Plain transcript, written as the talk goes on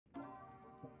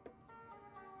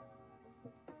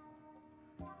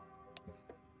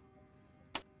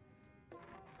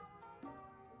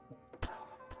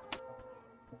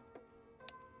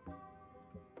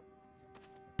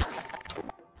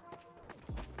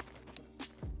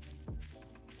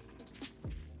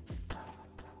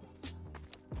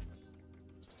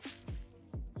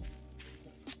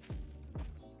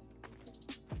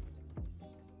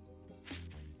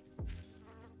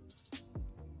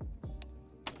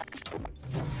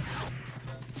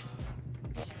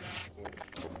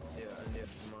Yeah, and yes,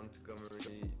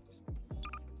 Montgomery.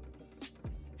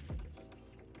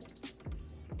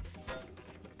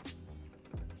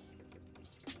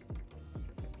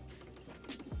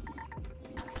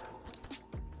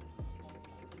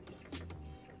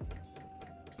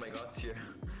 My God, here.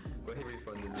 Go ahead,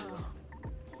 refunded me.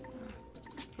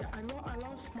 Yeah, I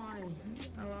lost mine.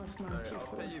 I lost mine. Alright,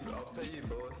 I'll pay you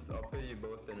both. I'll pay you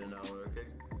both in an hour, okay?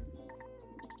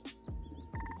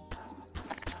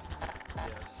 Yeah,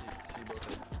 see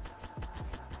both.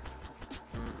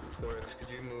 Forex, could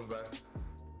you move back?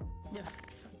 Yeah.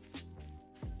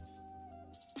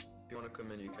 If you wanna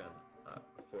come in, you can.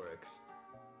 Forex.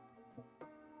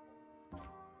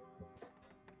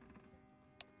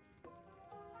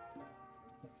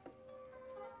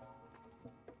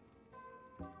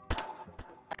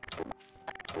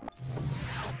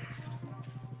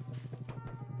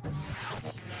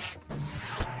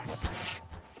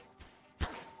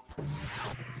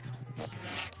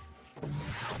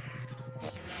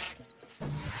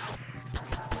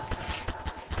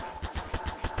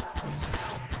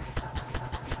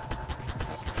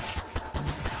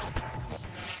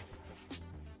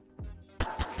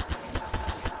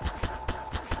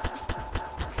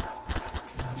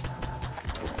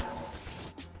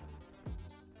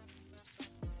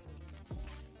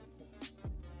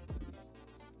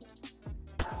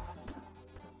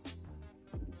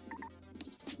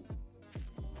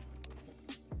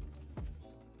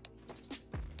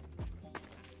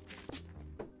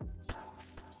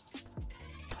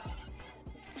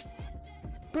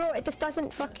 Bro, it just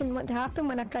doesn't fucking want to happen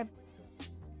when I try.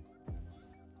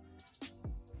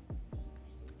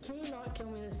 Can you not kill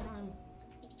me this time?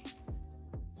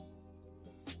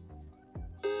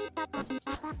 Hey,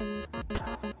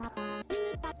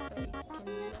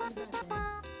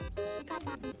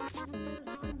 can you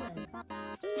let me back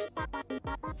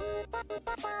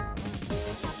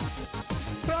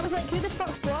Bro, I was like, who the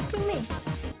fuck's blocking me?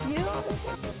 You? I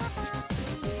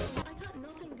got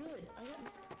nothing good.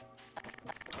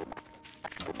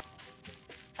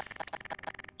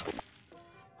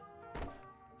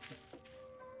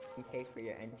 He pays for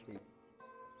your entry.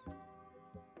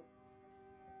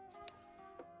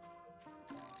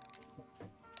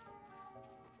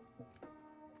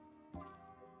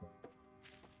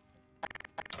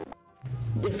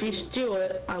 If you steal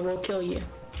it, I will kill you.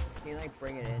 Can you like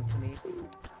bring it in to me?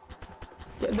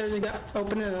 Yeah, there's a guy.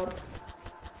 Open it up.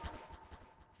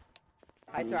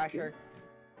 Hi, Thrasher.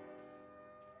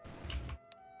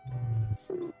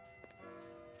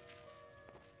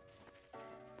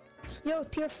 Yo,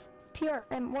 Tier,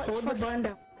 Hold the button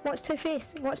down. what's Two-Face?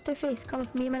 What's Two-Face? Come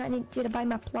with me a minute, I need you to buy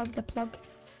my plug, the plug.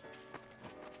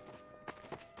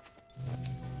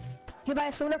 You buy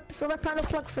a solar panel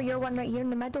plug for your one right here in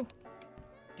the middle.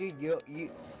 Dude, you,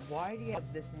 why do you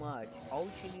have this much? All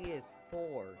you need is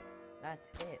 4.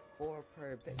 That's it, 4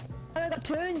 per bit. I got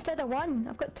 2 instead of 1,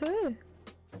 I've got 2.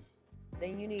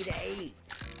 Then you need 8.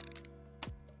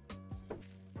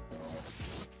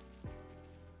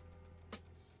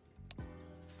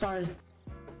 Sorry.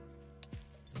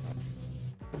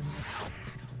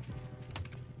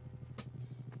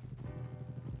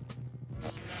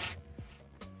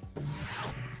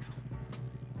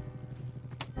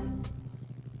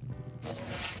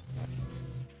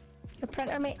 Your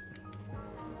printer, mate.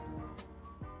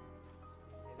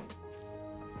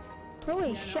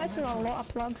 Holy shit, there's a lot of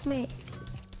plugs, mate.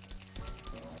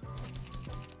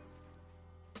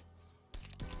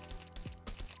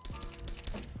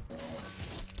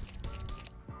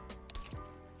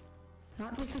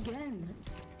 Not this again.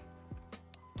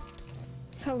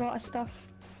 It's a lot of stuff.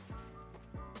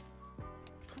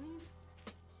 Please.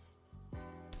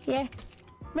 Yeah.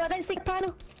 No, I didn't take the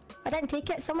panel. I didn't take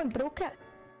it, someone broke it.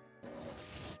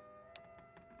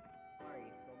 Sorry,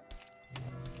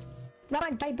 No,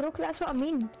 I broke it, that's what I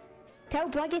mean. Tell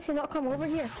Blaggy to not come over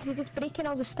here, he's just breaking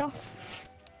all the stuff.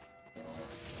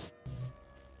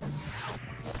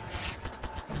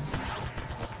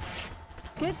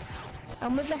 Good. I'll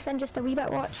move this in just a wee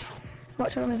bit, watch.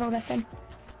 Watch I'll move all this in.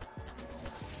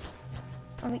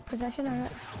 A weak position,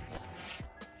 alright.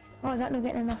 Oh, is that not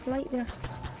getting enough light there?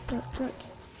 Look.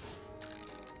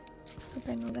 I'll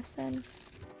bring all this in.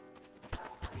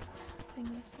 Bring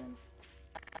this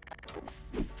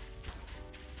in.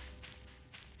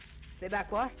 Stay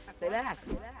back, what? Stay back.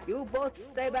 You both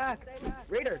stay back.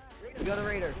 Raider. You go to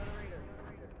Raider.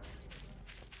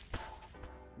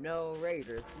 No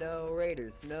Raiders, no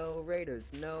Raiders, no Raiders,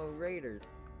 no Raiders.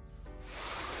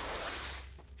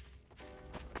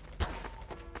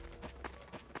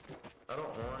 I don't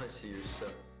want to see your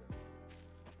stuff.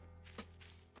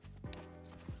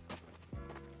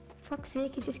 fuck's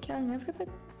sake, he's just killing everybody.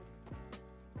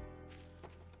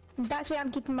 And that's why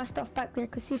I'm keeping my stuff back there,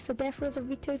 because see if the Death Rosa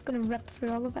V2 is going to rip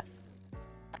through all of it.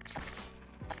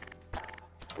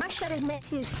 My shit is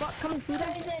messy as fuck, come and see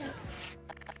this.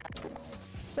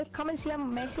 Look, come and see how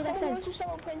messy this is.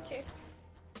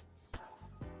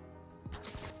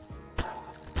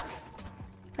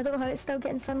 I don't know how it's still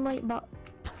getting sunlight, but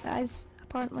it is,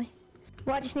 apparently.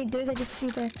 What I just need to do is I just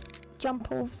need to jump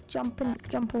over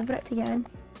it to get in.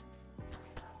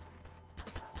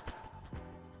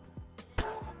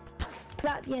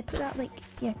 Put that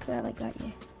like that,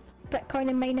 yeah. Bitcoin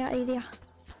in mine that area.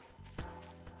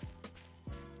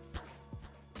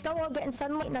 Still not getting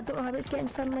sunlight, and I don't know how it's getting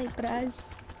sunlight, but it is.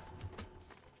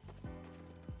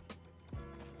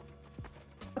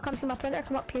 I come see my printer,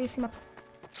 come up here, see my...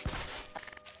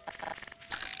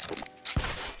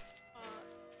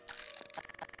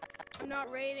 I'm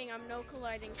not raiding, I'm no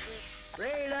colliding through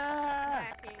Raider!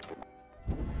 hacking.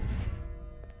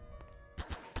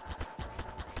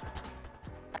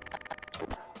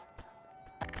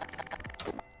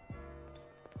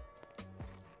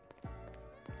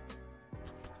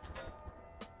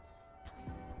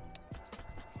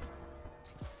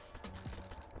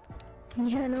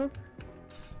 Yeah, I know.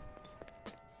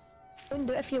 You can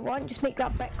do it if you want, just make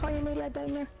that Bitcoin area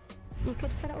down there. You could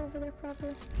fit it over there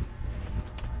probably.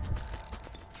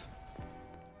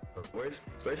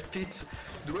 Where's pizza?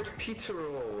 Where's pizza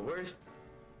roll? Where's...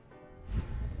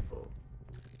 Oh.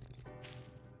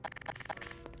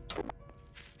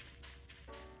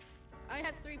 I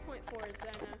have 3.4, is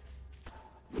that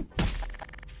enough?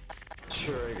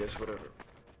 Sure, I guess, whatever.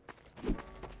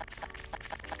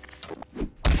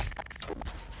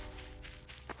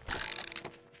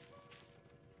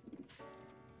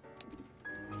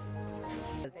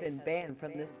 Has been banned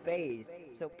from this base,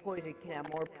 so Poison can have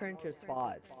more printer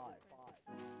spots.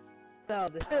 So,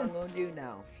 this is what I'm gonna do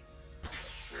now.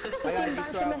 I gotta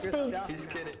destroy all your stuff. He's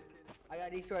kidding. I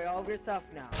gotta destroy all of your stuff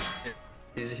now.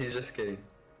 He's just kidding.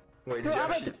 Wait, No, did you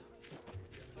I'm actually...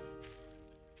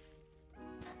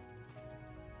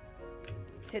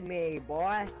 To me,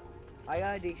 boy. I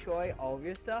gotta destroy all of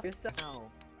your stuff now.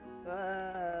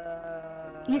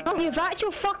 You've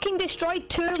actually fucking destroyed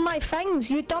 2 of my things,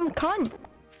 you dumb cunt!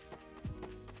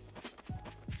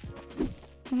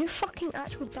 You fucking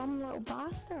actual dumb little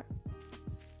bastard.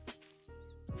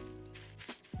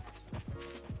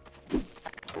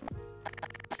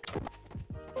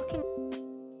 Fucking...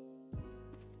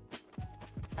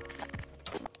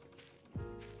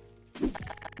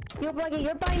 Yo, Blaggy,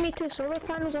 you're buying me 2 solar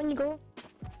panels, on you go.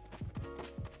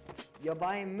 You're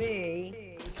buying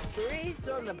me 3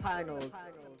 solar panels.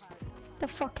 The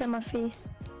fuck in my face.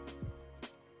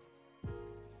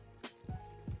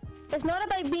 It's not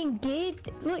about being gay.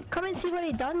 Look, come and see what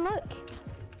he done, look.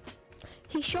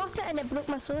 He shot it and it broke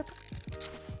my solar...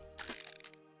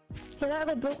 He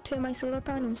literally broke 2 of my solar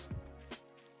panels.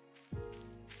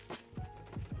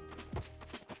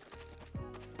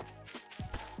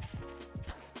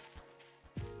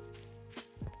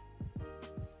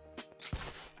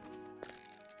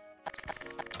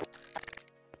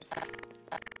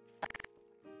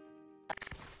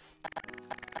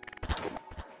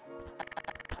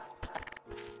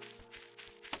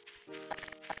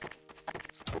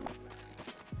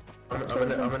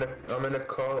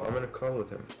 I'm gonna call with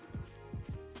him.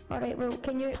 Alright, well,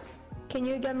 can you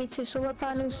give me 2 solar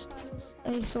panels?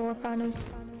 Any solar panels?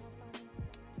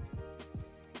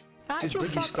 Actually,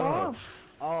 Biggie, fuck stop. off!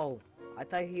 Oh, I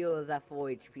thought he was at full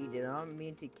HP. Did not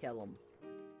mean to kill him.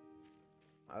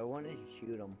 I wanted to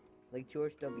shoot him, like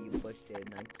George W. Bush did in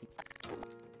 19...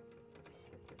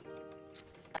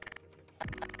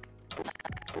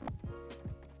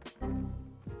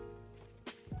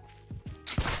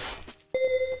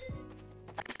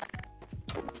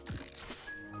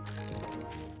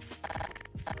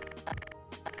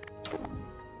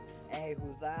 Hey,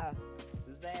 who's that?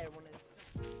 Who's there?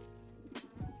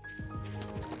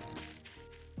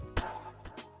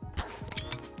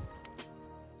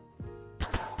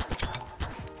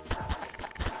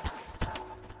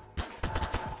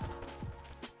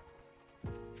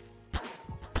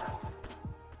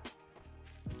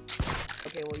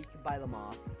 Okay, well you can buy them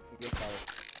off yourself.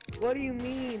 What do you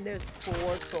mean? There's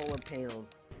 4 solar panels.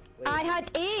 Wait, I had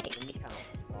 8! let me count.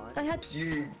 1, I had...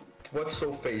 You... What's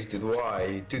so face, dude?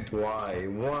 Why? Dude, why?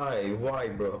 Why,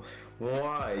 bro?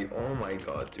 Why? Oh my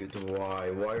god, dude,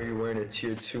 why? Why are you wearing a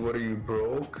tier 2? What are you,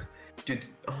 broke? Dude,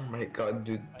 oh my god,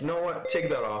 dude. You know what? Take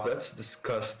that off. That's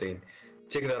disgusting.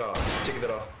 Take that off. Take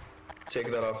that off. Take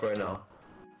that off right now.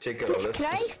 Check it out, Jesus that's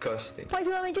Christ. disgusting.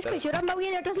 Poison, just because you're a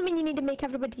millionaire doesn't mean you need to make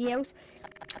everybody else.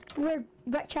 We're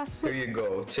rich ass. Here you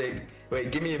go,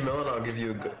 wait, give me a mil and I'll give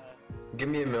you a good... Give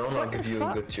me a mil and I'll What the give you a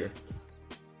fuck? good tier.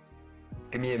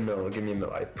 Give me a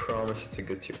mil, I promise it's a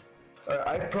good tier.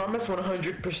 I promise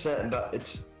 100% that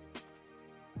it's...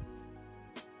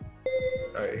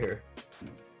 Alright, here.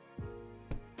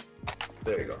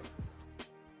 There you go.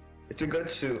 It's a good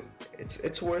suit.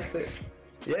 It's worth it.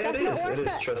 Yeah, That's it not is, worth it is,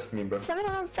 it. trust me, bro.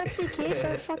 750k for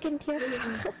a fucking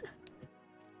tier.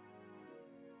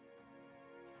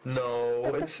 No,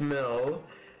 it's mil.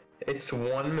 It's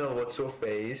 1 mil, what's so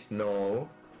face? No.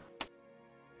 Do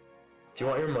you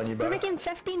want your money We're back? making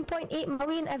 15.8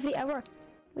 million every hour.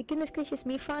 My goodness gracious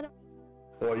me, fan.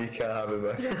 Well, you can't have it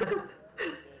back. Yeah.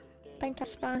 Thank us,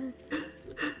 fan.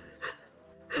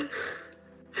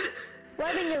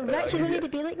 Why when you're rich, you don't need to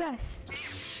be like this.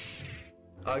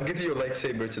 I'll give you a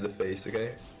lightsaber to the face,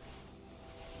 okay?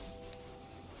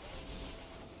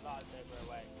 Lightsaber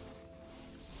away.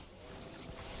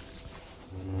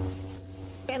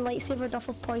 Getting lightsabered off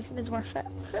of poison is worth it.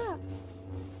 That's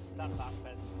that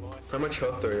fence, boy. How much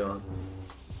health are you on?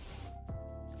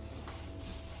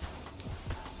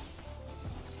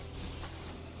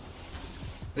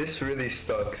 This really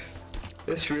sucks.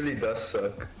 This really does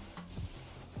suck.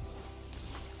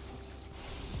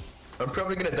 I'm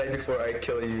probably gonna die before I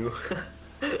kill you.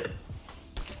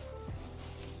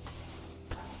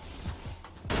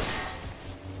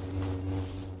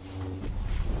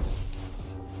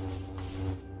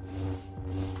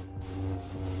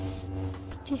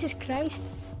 Jesus Christ.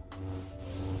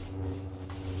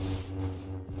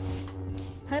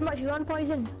 How much you on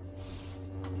poison?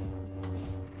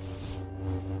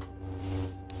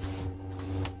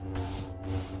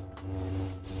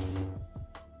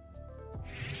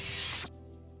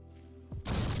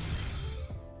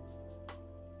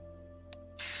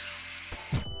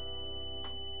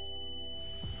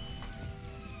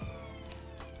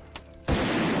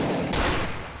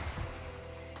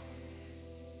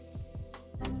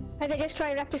 I could just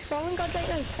try Raptor's Fallen God right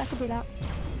now, I could do that.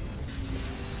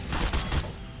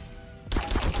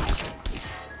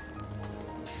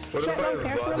 What if Shit, I wrong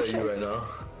person, have shit. you right now?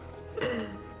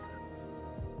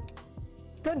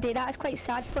 Don't do that, it's quite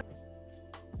sad. But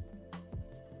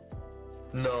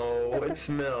No, it's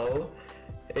mil.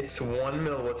 It's 1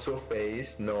 mil, what's so face?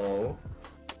 No.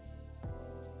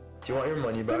 Do you want your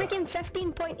money we're back? making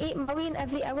 15.8 million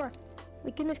every hour.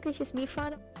 My goodness gracious me,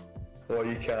 fan. Well,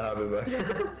 you can't have it back.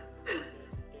 Yeah.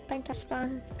 Thank us,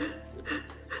 fan.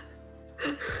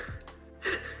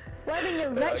 Why when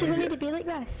you're rich, you don't need to be like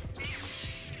this.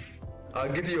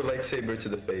 I'll give you a lightsaber to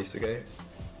the face, okay?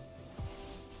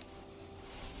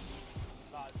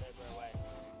 Lightsaber away.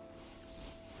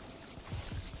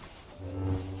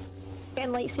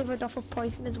 Getting lightsabered off of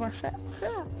poison is worth it.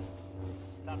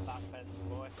 That's that fence,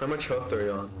 boy. How much health are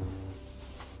you on?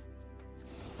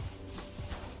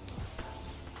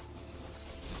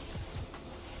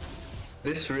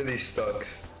 This really sucks.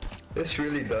 This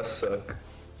really does suck.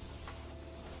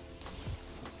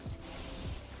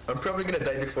 I'm probably gonna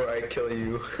die before I kill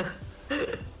you.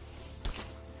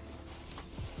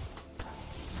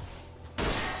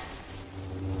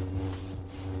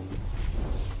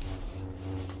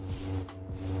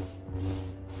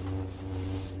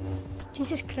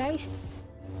 Jesus Christ.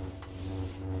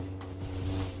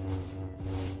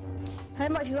 How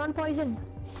much you on poison?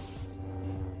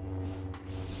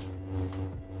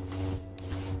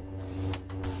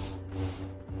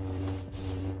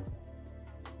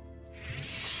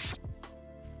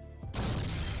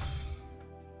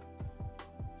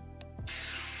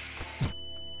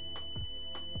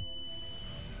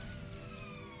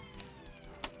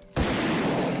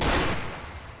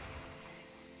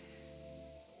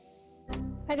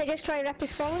 I could just try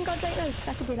Raptor's Fallen God right now,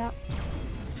 I could do that.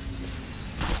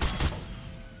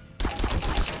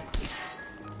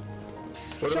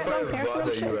 What if Shit, I wrong have person, Vlad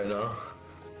at shit. you right now?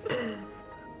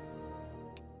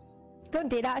 Don't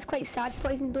do that, it's quite sad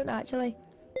poison, don't actually.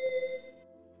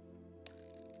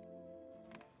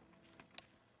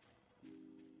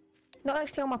 Not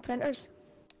next to all my printers.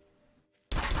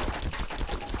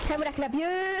 Tell me I can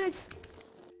abuse!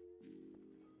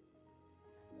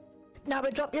 Now I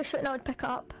would drop your shit and I would pick it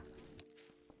up.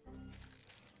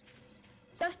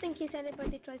 Just in case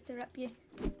anybody tries to rip you.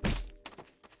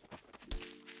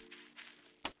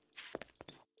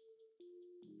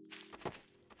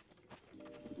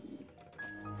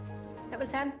 That was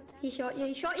him. He shot you.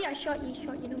 He shot you. I shot you. He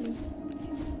shot you. No me.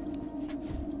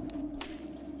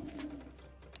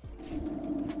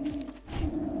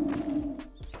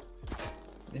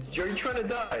 Are you trying to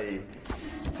die?